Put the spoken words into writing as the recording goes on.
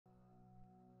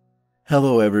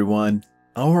Hello everyone.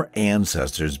 Our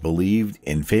ancestors believed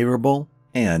in favorable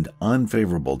and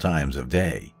unfavorable times of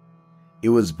day. It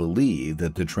was believed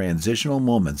that the transitional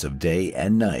moments of day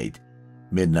and night,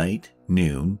 midnight,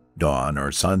 noon, dawn,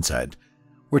 or sunset,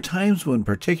 were times when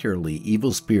particularly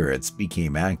evil spirits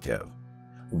became active.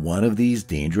 One of these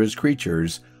dangerous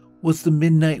creatures was the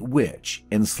Midnight Witch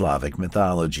in Slavic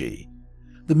mythology.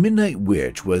 The Midnight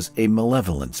Witch was a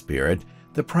malevolent spirit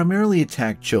that primarily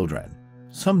attacked children,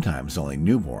 sometimes only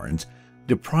newborns,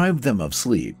 deprived them of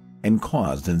sleep, and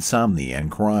caused insomnia and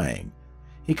crying.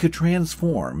 It could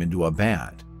transform into a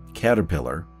bat,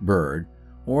 caterpillar, bird,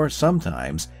 or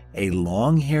sometimes a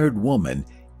long-haired woman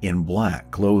in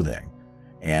black clothing,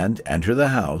 and enter the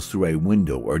house through a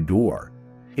window or door.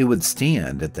 It would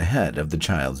stand at the head of the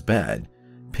child's bed,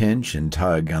 pinch and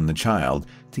tug on the child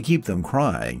to keep them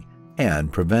crying and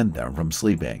prevent them from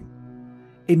sleeping.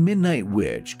 A midnight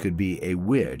witch could be a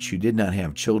witch who did not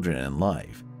have children in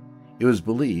life. It was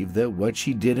believed that what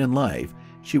she did in life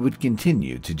she would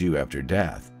continue to do after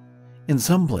death. In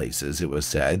some places it was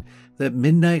said that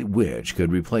midnight witch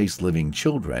could replace living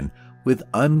children with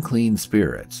unclean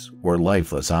spirits or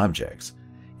lifeless objects,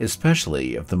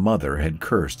 especially if the mother had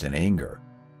cursed in anger.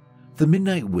 The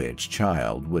midnight witch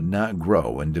child would not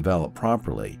grow and develop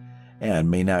properly and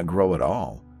may not grow at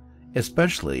all,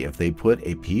 especially if they put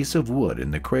a piece of wood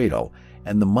in the cradle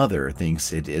and the mother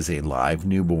thinks it is a live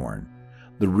newborn.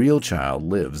 The real child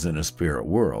lives in a spirit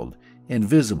world,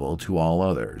 invisible to all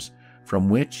others, from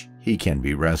which he can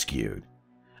be rescued.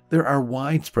 There are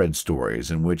widespread stories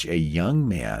in which a young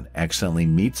man accidentally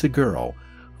meets a girl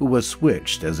who was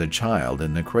switched as a child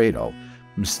in the cradle,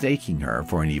 mistaking her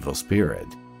for an evil spirit.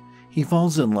 He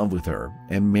falls in love with her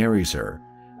and marries her,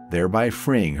 thereby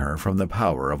freeing her from the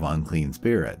power of unclean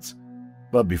spirits.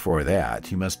 But before that,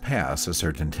 he must pass a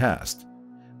certain test.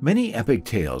 Many epic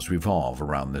tales revolve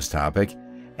around this topic,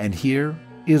 and here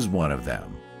is one of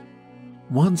them.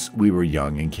 Once we were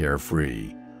young and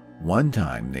carefree. One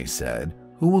time, they said,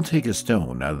 who will take a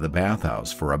stone out of the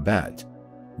bathhouse for a bet?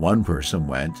 One person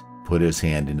went, put his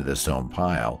hand into the stone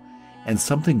pile, and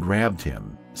something grabbed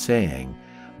him, saying,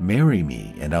 "Marry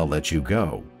me and I'll let you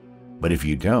go. But if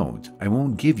you don't, I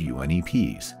won't give you any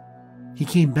peace." He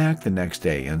came back the next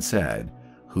day and said,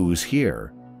 "Who's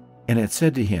here?" And it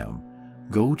said to him,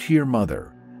 "Go to your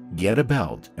mother, get a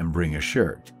belt and bring a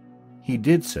shirt." He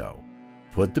did so,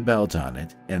 put the belt on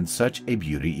it, and such a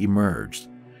beauty emerged.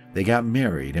 They got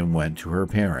married and went to her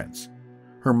parents.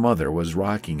 Her mother was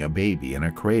rocking a baby in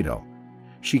a cradle.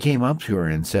 She came up to her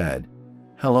and said,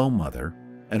 "Hello, mother,"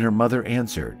 and her mother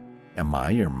answered, "Am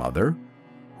I your mother?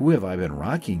 Who have I been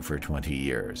rocking for 20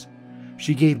 years?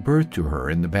 She gave birth to her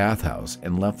in the bathhouse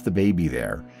and left the baby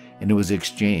there, and it was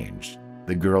exchanged.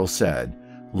 The girl said,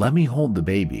 'Let me hold the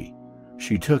baby.'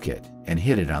 She took it and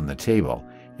hid it on the table,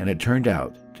 and it turned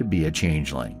out to be a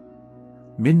changeling."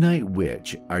 Midnight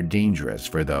witch are dangerous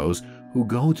for those who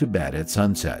go to bed at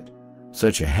sunset.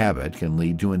 Such a habit can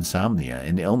lead to insomnia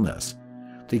and illness.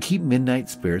 To keep midnight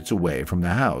spirits away from the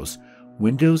house,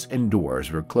 windows and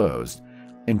doors were closed,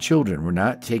 and children were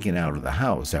not taken out of the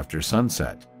house after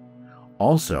sunset.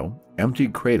 Also, empty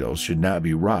cradles should not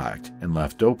be rocked and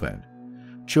left open.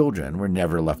 Children were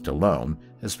never left alone,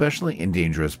 especially in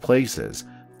dangerous places,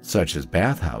 such as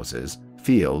bathhouses,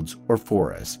 fields, or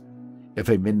forests. If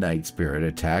a midnight spirit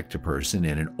attacked a person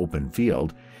in an open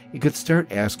field, it could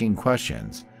start asking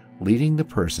questions, leading the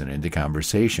person into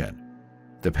conversation.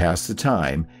 To pass the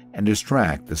time and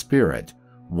distract the spirit,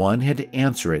 one had to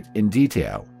answer it in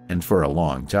detail and for a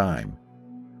long time.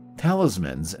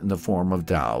 Talismans in the form of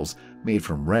dolls made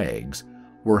from rags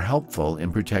were helpful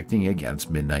in protecting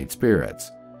against midnight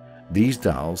spirits. These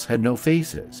dolls had no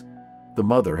faces. The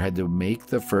mother had to make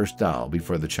the first doll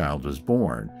before the child was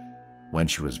born, when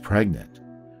she was pregnant.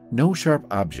 No sharp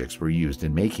objects were used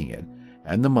in making it,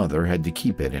 and the mother had to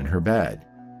keep it in her bed.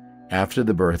 After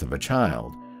the birth of a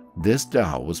child, this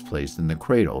doll was placed in the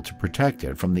cradle to protect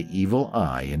it from the evil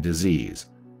eye and disease.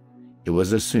 It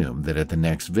was assumed that at the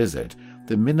next visit,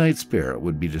 the midnight spirit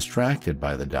would be distracted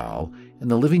by the doll and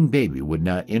the living baby would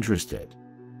not interest it.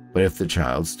 But if the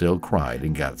child still cried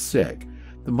and got sick,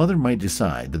 the mother might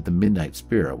decide that the midnight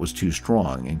spirit was too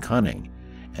strong and cunning,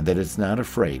 and that it's not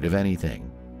afraid of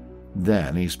anything.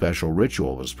 Then a special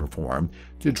ritual was performed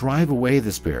to drive away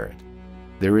the spirit.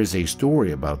 There is a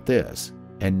story about this,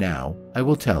 and now I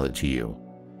will tell it to you.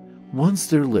 Once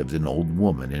there lived an old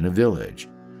woman in a village.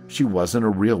 She wasn't a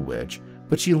real witch,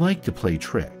 but she liked to play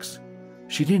tricks.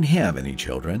 She didn't have any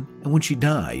children, and when she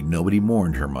died, nobody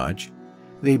mourned her much.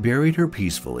 They buried her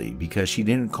peacefully because she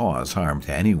didn't cause harm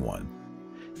to anyone.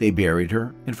 They buried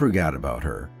her and forgot about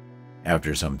her.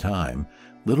 After some time,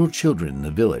 little children in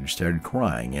the village started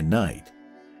crying at night.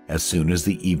 As soon as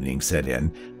the evening set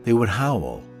in, they would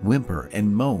howl, whimper,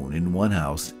 and moan in one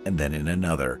house and then in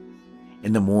another.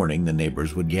 In the morning, the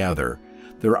neighbors would gather.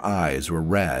 Their eyes were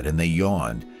red and they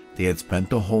yawned. They had spent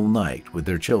the whole night with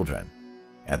their children.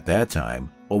 At that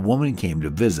time, a woman came to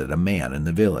visit a man in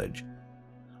the village.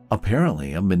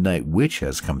 "Apparently, a midnight witch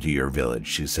has come to your village,"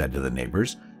 she said to the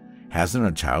neighbors. "Hasn't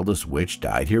a childless witch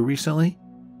died here recently?"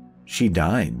 "She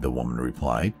died," the woman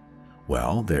replied.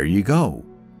 "Well, there you go.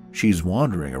 She's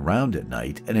wandering around at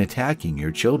night and attacking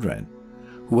your children.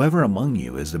 Whoever among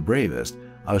you is the bravest,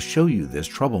 I'll show you this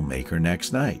troublemaker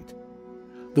next night."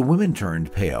 The women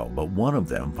turned pale, but one of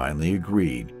them finally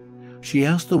agreed. She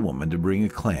asked the woman to bring a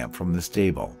clamp from the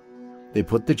stable. They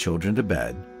put the children to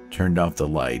bed, turned off the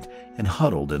light, and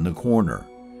huddled in the corner.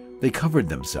 They covered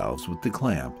themselves with the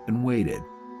clamp and waited.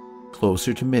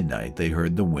 Closer to midnight, they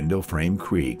heard the window frame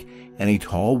creak, and a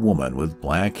tall woman with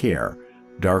black hair,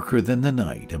 darker than the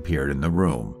night, appeared in the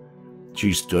room.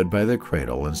 She stood by the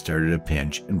cradle and started to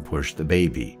pinch and push the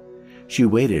baby. She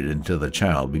waited until the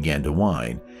child began to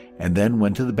whine, and then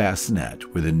went to the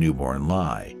bassinet where the newborn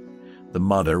lay. The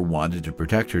mother wanted to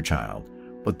protect her child,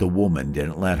 but the woman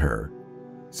didn't let her.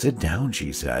 "Sit down,"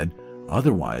 she said,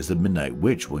 "otherwise the midnight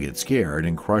witch will get scared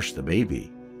and crush the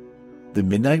baby." The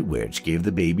midnight witch gave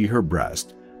the baby her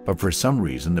breast, but for some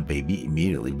reason the baby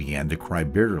immediately began to cry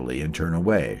bitterly and turn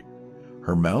away.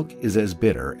 "Her milk is as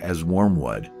bitter as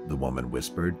wormwood," the woman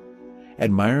whispered.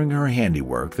 Admiring her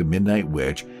handiwork, the midnight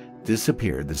witch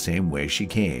disappeared the same way she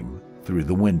came, through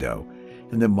the window,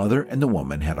 and the mother and the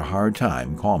woman had a hard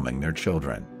time calming their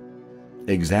children.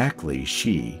 "Exactly,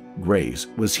 she, Grace,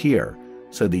 was here,"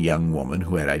 said the young woman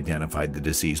who had identified the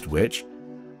deceased witch.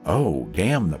 "Oh,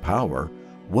 damn the power.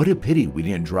 What a pity we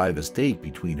didn't drive a stake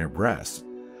between her breasts."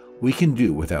 "We can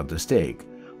do without the stake,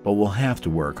 but we'll have to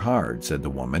work hard," said the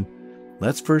woman.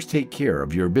 "Let's first take care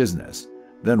of your business,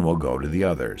 then we'll go to the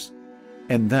others."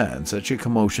 And then such a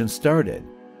commotion started.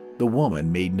 The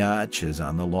woman made notches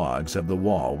on the logs of the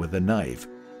wall with a knife,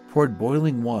 poured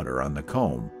boiling water on the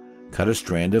comb, cut a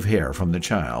strand of hair from the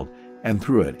child, and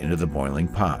threw it into the boiling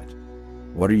pot.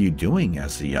 "What are you doing?"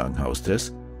 asked the young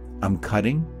hostess. "I'm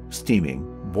cutting, steaming,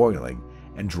 boiling,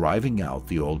 and driving out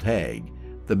the old hag,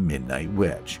 the midnight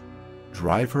witch."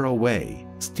 "Drive her away,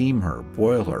 steam her,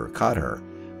 boil her, cut her,"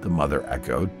 the mother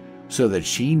echoed, "so that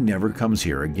she never comes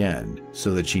here again,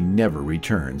 so that she never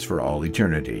returns for all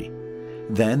eternity."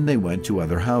 Then they went to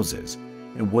other houses,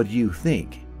 and what do you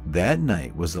think? That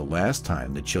night was the last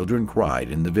time the children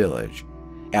cried in the village.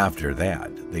 After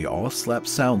that, they all slept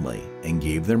soundly and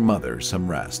gave their mother some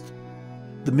rest.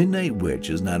 The midnight witch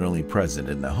is not only present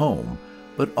in the home,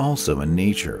 but also in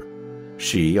nature.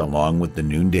 She, along with the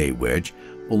noonday witch,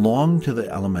 belong to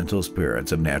the elemental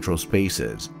spirits of natural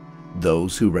spaces.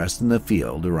 Those who rest in the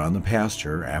field or on the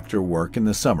pasture after work in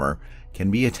the summer can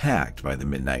be attacked by the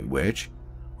midnight witch,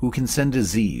 who can send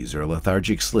disease or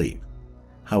lethargic sleep.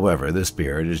 However, the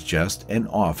spirit is just and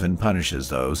often punishes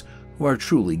those who are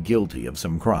truly guilty of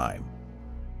some crime.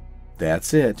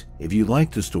 That's it. If you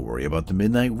like the story about the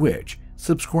midnight witch,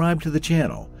 subscribe to the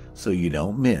channel so you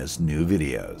don't miss new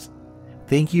videos.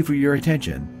 Thank you for your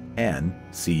attention, and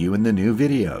see you in the new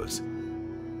videos.